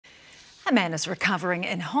A man is recovering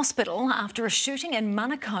in hospital after a shooting in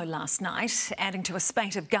Manukau last night, adding to a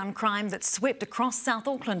spate of gun crime that swept across South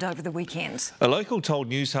Auckland over the weekend. A local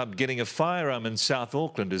told Newshub getting a firearm in South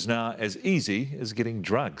Auckland is now as easy as getting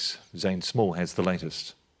drugs. Zane Small has the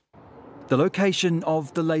latest. The location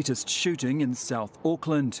of the latest shooting in South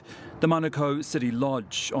Auckland, the Manukau City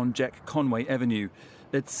Lodge on Jack Conway Avenue.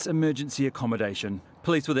 It's emergency accommodation.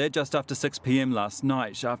 Police were there just after 6 p.m. last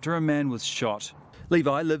night after a man was shot.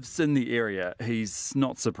 Levi lives in the area. He's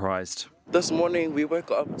not surprised. This morning we woke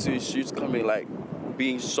up to shoots coming,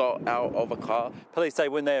 being shot out of a car. Police say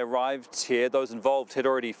when they arrived here, those involved had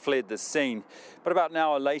already fled the scene. But about an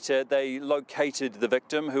hour later, they located the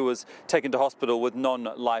victim, who was taken to hospital with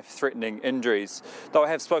non-life-threatening injuries. Though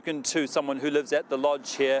I have spoken to someone who lives at the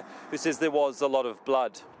lodge here, who says there was a lot of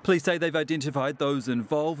blood. Police say they've identified those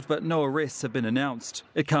involved, but no arrests have been announced.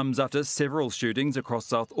 It comes after several shootings across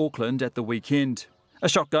South Auckland at the weekend. A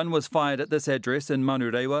shotgun was fired at this address in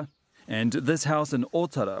Manurewa, and this house in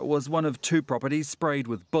Otara was one of 2 properties sprayed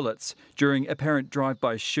with bullets during apparent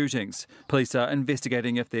drive-by shootings. Police are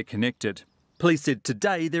investigating if they're connected. Police said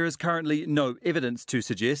today there is currently no evidence to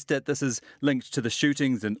suggest that this is linked to the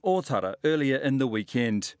shootings in Otara earlier in the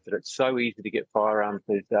weekend. It's so easy to get firearms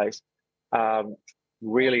these days.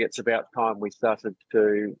 Really, it's about time we started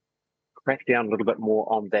to crack down a little bit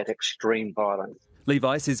more on that extreme violence.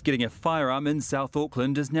 Levi says getting a firearm in South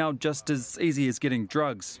Auckland is now just as easy as getting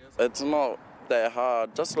drugs. It's not that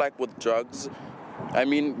hard, just like with drugs. I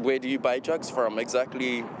mean, where do you buy drugs from?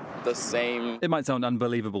 Exactly the same. It might sound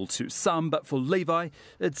unbelievable to some, but for Levi,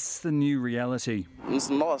 it's the new reality.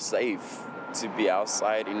 It's not safe to be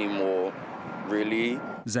outside anymore, really.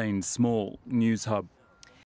 Zane Small, Newshub.